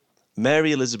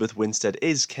Mary Elizabeth Winstead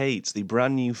is Kate, the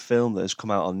brand new film that has come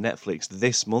out on Netflix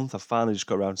this month. I finally just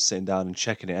got around to sitting down and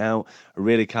checking it out. I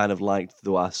really kind of liked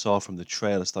what I saw from the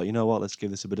trailer. I thought, you know what, let's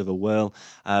give this a bit of a whirl.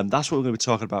 That's what we're going to be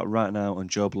talking about right now on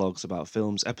Joe Blogs About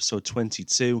Films, episode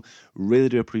 22. Really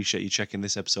do appreciate you checking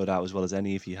this episode out as well as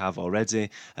any if you have already.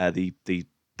 The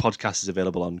podcast is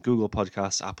available on Google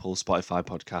Podcasts, Apple, Spotify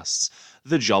Podcasts,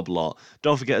 the job lot.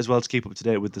 Don't forget as well to keep up to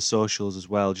date with the socials as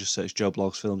well. Just search Joe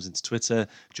Blogs Films into Twitter,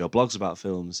 Joe Blogs About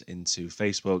Films into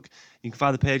Facebook. You can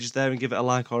find the pages there and give it a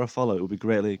like or a follow. It would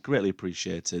be greatly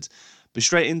appreciated. But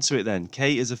straight into it then.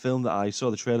 Kate is a film that I saw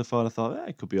the trailer for and I thought,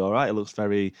 it could be all right. It looks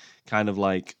very kind of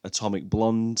like Atomic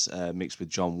Blonde mixed with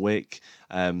John Wick.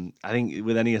 I think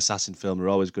with any assassin film, we're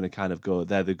always going to kind of go,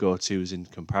 they're the go-tos in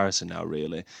comparison now,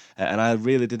 really. And I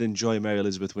really did enjoy Mary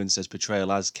Elizabeth Winstead's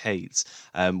portrayal as Kate.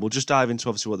 We'll just dive into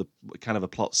obviously what the kind of a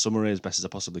plot summary as best as I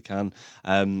possibly can.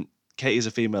 Kate is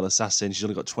a female assassin. She's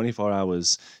only got 24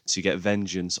 hours to get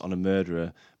vengeance on a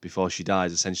murderer before she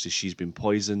dies. Essentially, she's been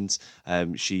poisoned.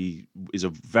 She is a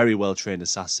very well-trained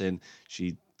assassin.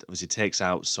 She obviously takes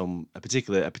out a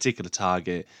particular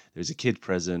target. There's a kid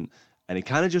present, and it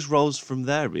kind of just rolls from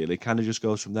there, really. It kind of just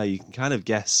goes from there. You can kind of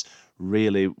guess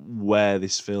really where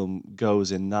this film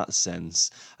goes in that sense.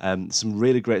 Some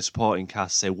really great supporting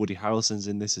cast. Say Woody Harrelson's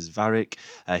in this as Varric.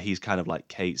 He's kind of like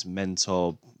Kate's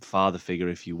mentor, father figure,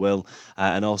 if you will.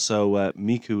 And also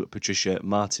Miku Patricia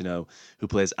Martineau, who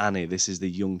plays Annie. This is the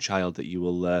young child that you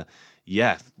will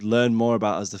learn more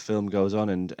about as the film goes on.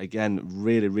 And again,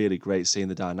 really great seeing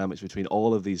the dynamics between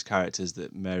all of these characters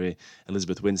that Mary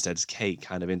Elizabeth Winstead's Kate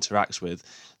kind of interacts with.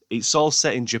 It's all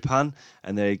set in Japan,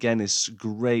 and there again is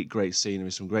great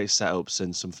scenery, some great setups,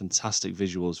 and some fantastic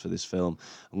visuals for this film.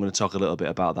 I'm going to talk a little bit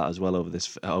about that as well over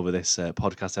this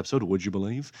podcast episode. Would you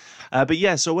believe? But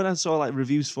yeah, so when I saw like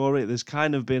reviews for it, there's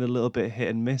kind of been a little bit hit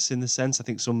and miss in the sense. I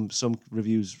think some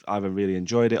reviews either really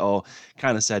enjoyed it or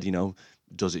kind of said,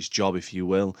 does its job, if you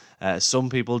will. Some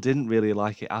people didn't really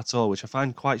like it at all, which I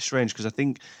find quite strange because I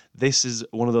think this is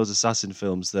one of those assassin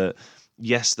films that,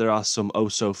 yes, there are some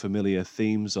familiar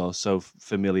themes or so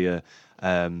familiar,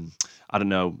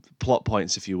 plot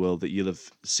points, if you will, that you'll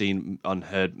have seen and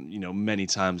heard, many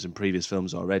times in previous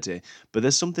films already. But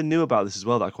there's something new about this as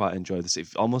well that I quite enjoy. This,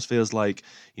 it almost feels like,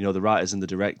 the writers and the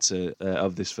director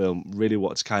of this film really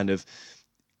want to kind of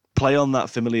play on that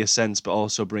familiar sense, but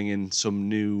also bring in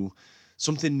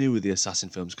something new with the assassin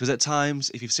films, because at times,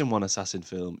 if you've seen one assassin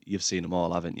film, you've seen them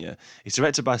all, haven't you? It's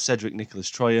directed by Cedric Nicholas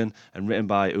Troyan and written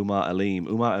by Umar Aleem.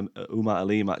 Umar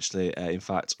Aleem actually, in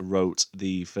fact, wrote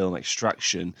the film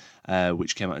Extraction,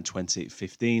 which came out in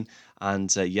 2015.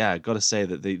 And I got to say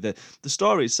that the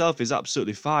story itself is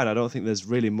absolutely fine. I don't think there's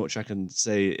really much I can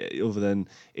say other than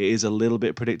it is a little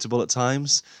bit predictable at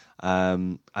times.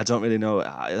 I don't really know.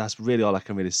 That's really all I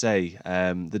can really say.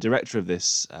 The director of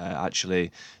this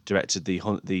actually directed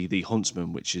the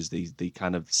Huntsman, which is the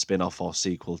kind of spin-off or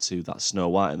sequel to that Snow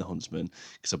White and the Huntsman,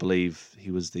 because I believe he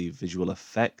was the visual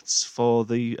effects for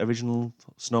the original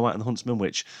Snow White and the Huntsman,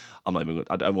 which I'm not even.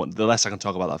 I don't want. The less I can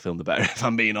talk about that film, the better, if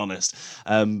I'm being honest.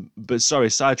 But sorry,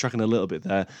 sidetracking a little bit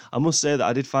there. I must say that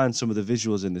I did find some of the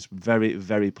visuals in this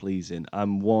very pleasing.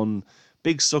 I'm one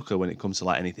big sucker when it comes to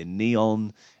like anything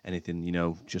neon, anything,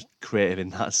 just creative in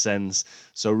that sense.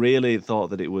 So really thought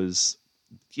that it was,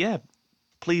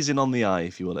 pleasing on the eye,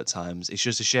 if you will, at times. It's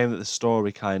just a shame that the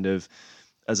story kind of,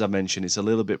 as I mentioned, it's a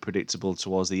little bit predictable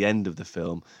towards the end of the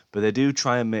film, but they do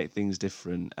try and make things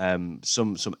different.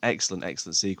 Some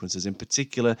excellent sequences. In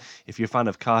particular, if you're a fan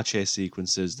of car chase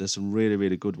sequences, there's some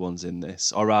really good ones in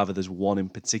this. Or rather, there's one in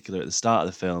particular at the start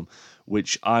of the film,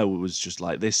 which I was just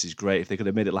like, this is great. If they could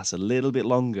have made it last a little bit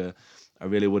longer, I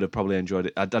really would have probably enjoyed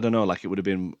it. I don't know, like it would have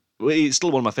been... It's still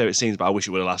one of my favourite scenes, but I wish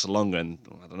it would have lasted longer, and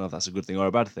I don't know if that's a good thing or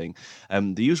a bad thing.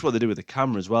 The use what they do with the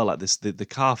camera as well, like this, the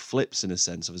car flips in a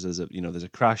sense. There's a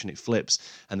crash and it flips,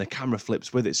 and the camera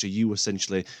flips with it. So you're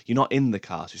not in the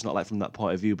car, so it's not like from that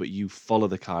point of view, but you follow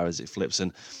the car as it flips.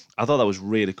 And I thought that was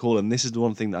really cool. And this is the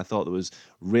one thing that I thought that was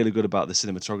really good about the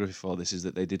cinematography for this, is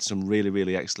that they did some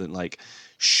really excellent like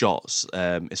shots,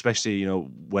 especially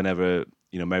whenever.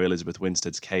 Mary Elizabeth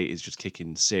Winstead's Kate is just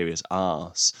kicking serious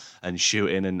arse and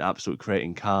shooting and absolutely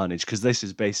creating carnage, because this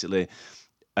is basically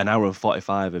an hour and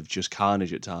 45 of just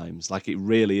carnage at times. Like, it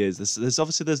really is. There's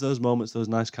obviously those moments, those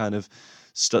nice kind of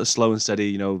slow and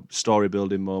steady, story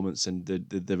building moments, and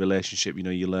the relationship.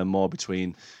 You learn more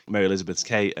between Mary Elizabeth's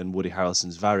Kate and Woody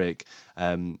Harrelson's Varric.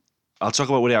 I'll talk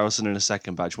about Woody Harrelson in a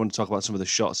second, but I just want to talk about some of the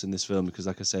shots in this film because,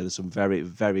 like I say, there's some very,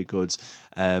 very good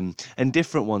and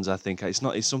different ones. I think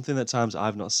it's something that times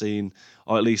I've not seen,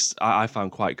 or at least I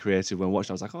found quite creative when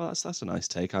watching. I was like, oh, that's a nice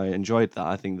take. I enjoyed that.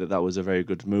 I think that was a very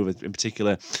good move. In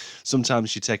particular,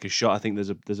 sometimes she take a shot. I think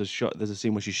there's a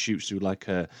scene where she shoots through like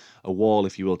a wall,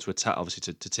 if you will, to attack,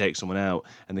 obviously to take someone out,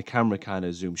 and the camera kind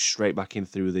of zooms straight back in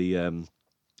through the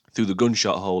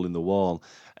gunshot hole in the wall.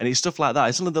 And it's stuff like that.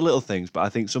 It's one of the little things, but I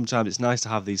think sometimes it's nice to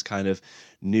have these kind of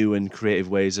new and creative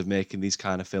ways of making these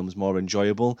kind of films more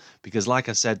enjoyable. Because, like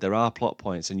I said, there are plot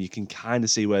points, and you can kind of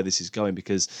see where this is going.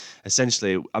 Because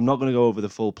essentially, I'm not going to go over the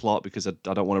full plot because I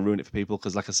don't want to ruin it for people.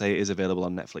 Because, like I say, it is available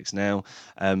on Netflix now.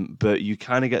 But you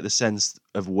kind of get the sense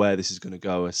of where this is going to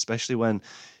go, especially when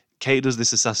Kate does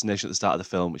this assassination at the start of the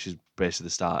film, which is basically the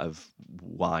start of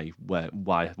what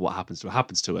happens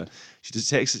to her. She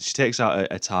takes out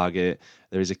a target.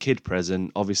 There is a kid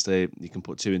present. Obviously, you can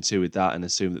put two and two with that and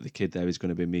assume that the kid there is going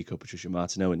to be Miko Patricia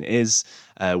Martineau, and it is,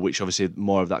 which obviously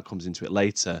more of that comes into it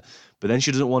later. But then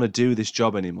she doesn't want to do this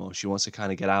job anymore. She wants to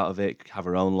kind of get out of it, have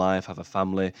her own life, have a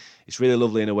family. It's really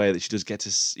lovely in a way that she does get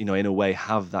to, in a way,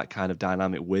 have that kind of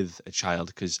dynamic with a child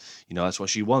because, that's what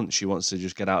she wants. She wants to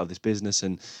just get out of this business.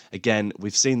 And again,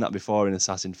 we've seen that before in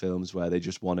assassin films where they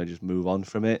just want to just move on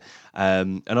from it.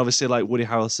 And obviously, like, Woody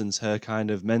Harrelson's her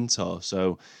kind of mentor.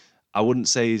 So I wouldn't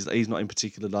say he's not in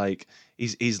particular like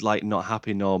he's like not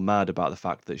happy nor mad about the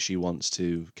fact that she wants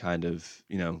to kind of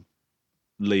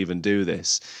leave and do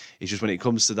this. It's just when it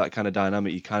comes to that kind of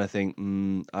dynamic, you kind of think,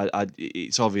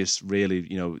 it's obvious, really.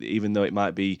 Even though it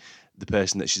might be the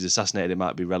person that she's assassinated, it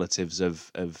might be relatives of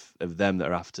them that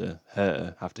are after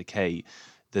her, after Kate.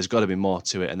 There's got to be more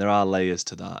to it, and there are layers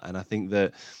to that. And I think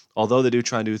that although they do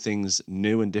try and do things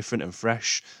new and different and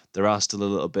fresh, there are still a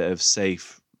little bit of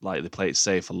safe. Like, they play it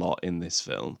safe a lot in this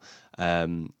film,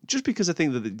 just because I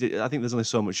think there's only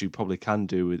so much you probably can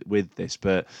do with this.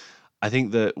 But I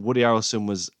think that Woody Harrelson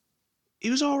was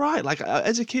all right. Like,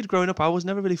 as a kid growing up, I was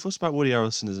never really fussed about Woody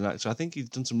Harrelson as an actor. I think he's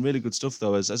done some really good stuff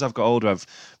though. As I've got older, I've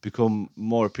become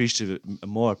more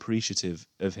appreciative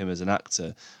of him as an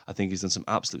actor. I think he's done some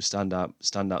absolute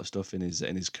standout stuff in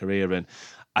his career, and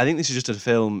I think this is just a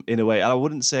film in a way. I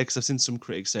wouldn't say, because I've seen some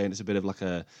critics saying it's a bit of like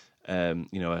a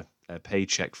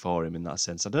paycheck for him in that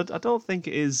sense. I don't think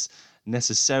it is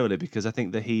necessarily, because I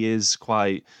think that he is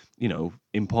quite,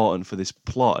 important for this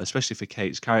plot, especially for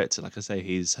Kate's character. Like I say,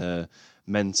 he's her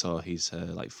mentor, he's her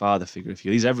like father figure, if you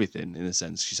will. He's everything in a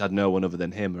sense. She's had no one other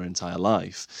than him her entire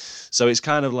life. So it's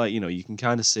kind of like, you can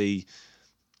kind of see,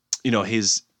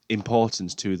 his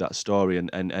importance to that story,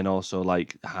 and also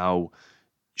like how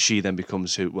she then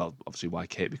becomes obviously why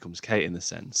Kate becomes Kate in the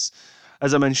sense.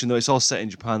 As I mentioned, though, it's all set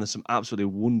in Japan. There's some absolutely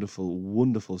wonderful,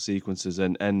 wonderful sequences,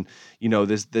 and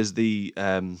there's the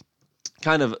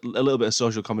kind of a little bit of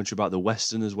social commentary about the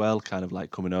Western as well, kind of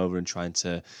like coming over and trying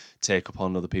to take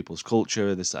upon other people's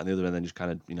culture, this, that, and the other, and then just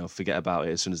kind of forget about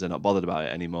it as soon as they're not bothered about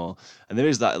it anymore. And there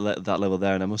is that level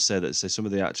there, and I must say that some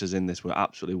of the actors in this were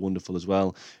absolutely wonderful as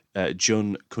well.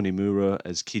 Jun Kunimura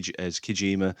as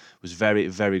Kijima was very,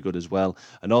 very good as well.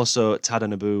 And also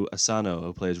Tadanobu Asano,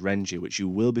 who plays Renji, which you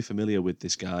will be familiar with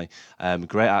this guy.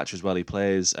 Great actor as well. He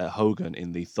plays Hogan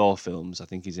in the Thor films. I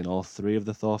think he's in all three of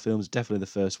the Thor films. Definitely the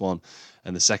first one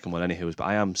and the second one, anywho. But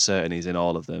I am certain he's in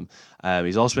all of them.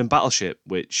 He's also in Battleship,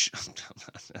 which,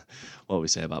 what we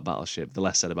say about Battleship, the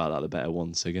less said about that, the better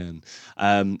once again.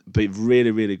 But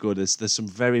really, really good. There's some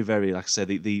very, very, like I said,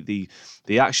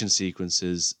 the action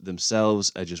sequences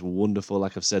themselves are just wonderful.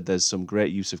 Like I've said, there's some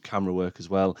great use of camera work as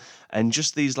well, and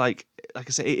just these like I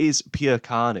said, it is pure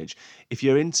carnage. If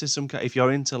you're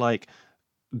into like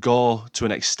gore to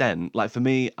an extent, like for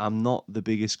me, I'm not the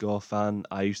biggest gore fan.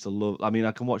 I used to love. I mean,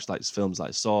 I can watch like films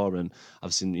like Saw, and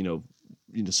I've seen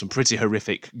some pretty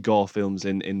horrific gore films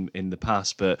in the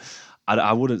past, but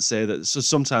I wouldn't say that. So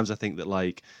sometimes I think that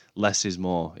like less is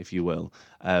more, if you will.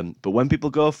 But when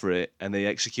people go for it and they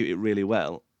execute it really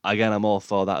well, again, I'm all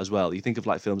for that as well. You think of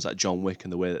like films like John Wick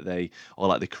and the way that or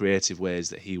like the creative ways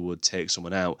that he would take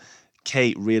someone out.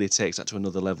 Kate really takes that to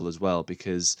another level as well,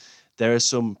 because there are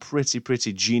some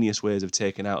pretty genius ways of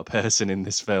taking out a person in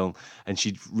this film, and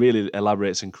she really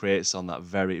elaborates and creates on that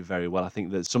very, very well. I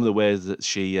think that some of the ways that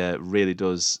she really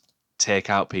does take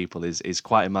out people is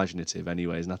quite imaginative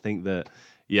anyways, and I think that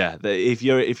Yeah, if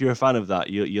you're a fan of that,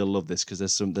 you'll love this because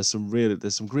there's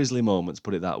some grisly moments,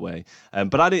 put it that way.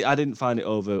 But I didn't find it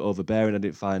overbearing. I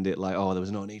didn't find it like, oh, there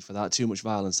was no need for that, too much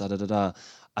violence, da da da da.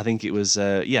 I think it was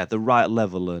the right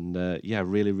level, and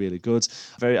really really good.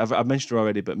 I've mentioned her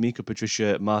already, but Mika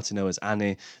Patricia Martineau as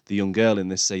Annie, the young girl in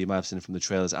this. You might have seen it from the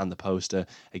trailers and the poster.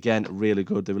 Again, really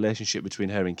good. The relationship between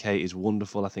her and Kate is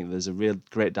wonderful. I think there's a real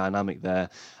great dynamic there,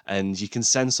 and you can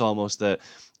sense almost that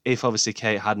if obviously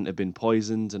Kate hadn't have been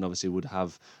poisoned and obviously would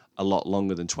have a lot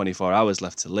longer than 24 hours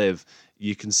left to live,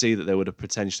 you can see that they would have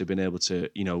potentially been able to,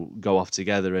 go off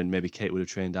together, and maybe Kate would have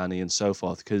trained Annie and so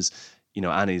forth, because,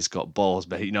 Annie's got balls,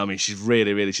 but, what I mean, she's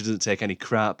really, really, she doesn't take any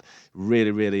crap,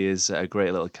 really, really is a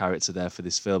great little character there for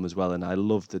this film as well, and I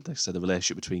love that, like I said, the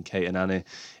relationship between Kate and Annie.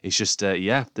 It's just,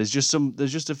 there's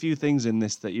just a few things in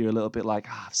this that you're a little bit like,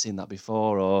 I've seen that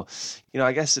before, or,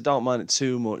 I guess I don't mind it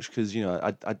too much, because,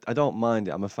 I don't mind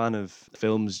it. I'm a fan of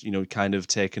films, kind of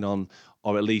taking on,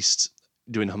 or at least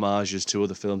doing homages to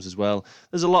other films as well.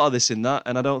 There's a lot of this in that,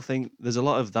 and I don't think there's a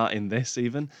lot of that in this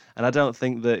even, and I don't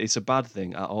think that it's a bad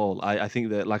thing at all. I think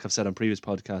that, like I've said on previous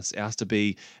podcasts, it has to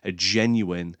be a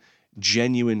genuine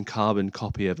carbon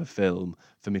copy of a film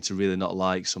for me to really not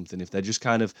like something. If they're just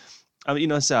kind of, I mean,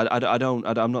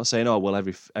 I'm not saying, oh well,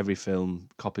 every film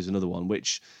copies another one,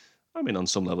 which, I mean, on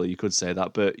some level you could say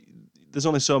that, but there's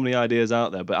only so many ideas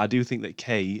out there. But I do think that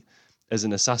Kate, as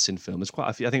an assassin film, there's quite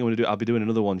a few. I think I'll be doing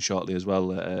another one shortly as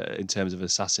well, in terms of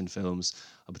assassin films.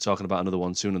 I'll be talking about another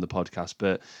one soon on the podcast.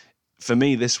 But for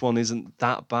me, this one isn't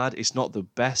that bad. It's not the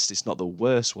best. It's not the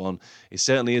worst one. It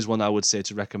certainly is one I would say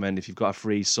to recommend if you've got a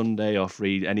free Sunday or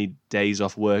free any days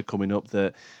off work coming up.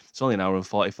 That it's only an hour and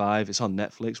 45. It's on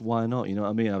Netflix. Why not? You know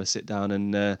what I mean? Have a sit down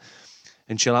and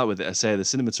chill out with it. I say the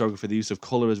cinematography, the use of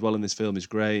color as well in this film is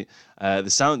great. The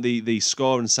sound, the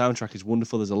score and soundtrack is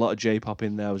wonderful. There's a lot of J-pop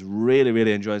in there. I was really,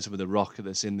 really enjoying some of the rock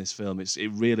that's in this film. It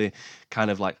really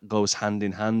kind of like goes hand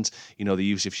in hand. The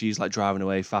use, if she's like driving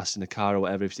away fast in a car or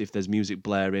whatever, if there's music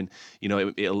blaring,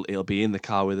 it'll be in the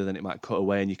car with her, then it might cut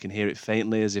away and you can hear it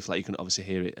faintly, as if like you can obviously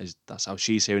hear it as that's how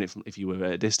she's hearing it from if you were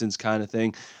at a distance kind of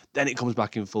thing. Then it comes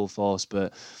back in full force,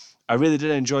 but I really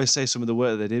did enjoy, some of the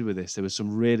work that they did with this. There was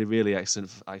some really, really excellent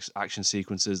action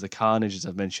sequences. The carnage, as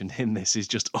I've mentioned in this, is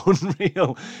just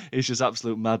unreal. It's just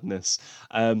absolute madness.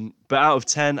 But out of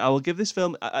 10, I will give this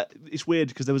film... it's weird,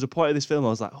 because there was a point of this film I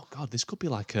was like, oh, God, this could be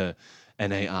like an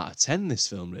 8 out of 10, this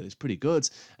film, really. It's pretty good.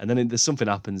 And then there's something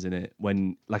happens in it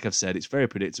when, like I've said, it's very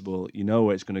predictable. You know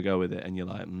where it's going to go with it, and you're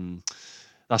like,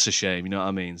 that's a shame, you know what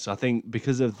I mean? So I think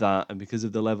because of that, and because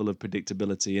of the level of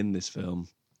predictability in this film,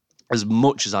 as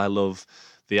much as I love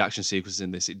the action sequences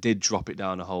in this, it did drop it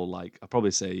down a whole, like, I'd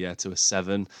probably say, to a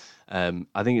 7.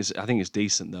 I think it's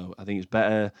decent, though. I think it's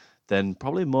better than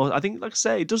probably more. I think, like I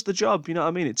say, it does the job, you know what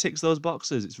I mean? It ticks those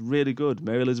boxes. It's really good.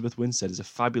 Mary Elizabeth Winstead is a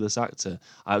fabulous actor.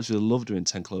 I absolutely loved her in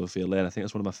 10 Cloverfield Lane. I think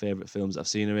that's one of my favourite films I've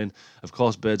seen her in. Of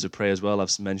course, Birds of Prey as well.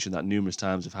 I've mentioned that numerous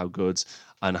times of how good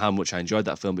and how much I enjoyed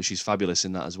that film, but she's fabulous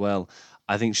in that as well.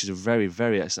 I think she's a very,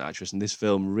 very excellent actress, and this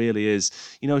film really is,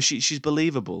 she's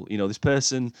believable. This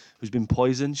person who's been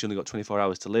poisoned, she only got 24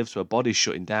 hours to live, so her body's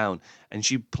shutting down, and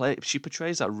she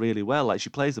portrays that really well. Like, she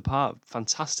plays the part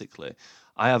fantastically.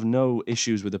 I have no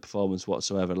issues with the performance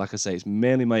whatsoever. Like I say, it's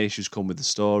mainly my issues come with the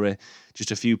story.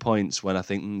 Just a few points when I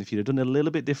think if you'd have done a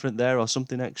little bit different there or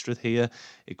something extra here,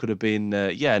 it could have been,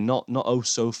 not oh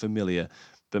so familiar.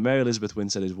 But Mary Elizabeth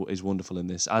Winstead is wonderful in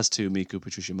this, as too Miku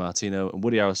Patricia Martino, and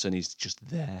Woody Harrelson is just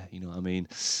there, you know what I mean?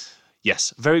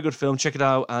 Yes, very good film. Check it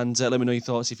out, and let me know your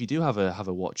thoughts if you do have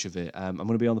a watch of it. I'm going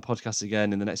to be on the podcast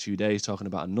again in the next few days talking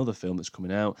about another film that's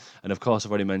coming out, and of course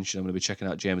I've already mentioned I'm going to be checking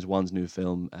out James Wan's new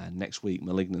film next week,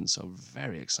 *Malignant*. So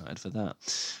very excited for that.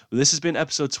 Well, this has been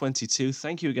episode 22.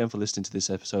 Thank you again for listening to this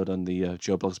episode on the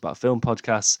Joe Blogs About Film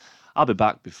podcast. I'll be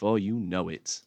back before you know it.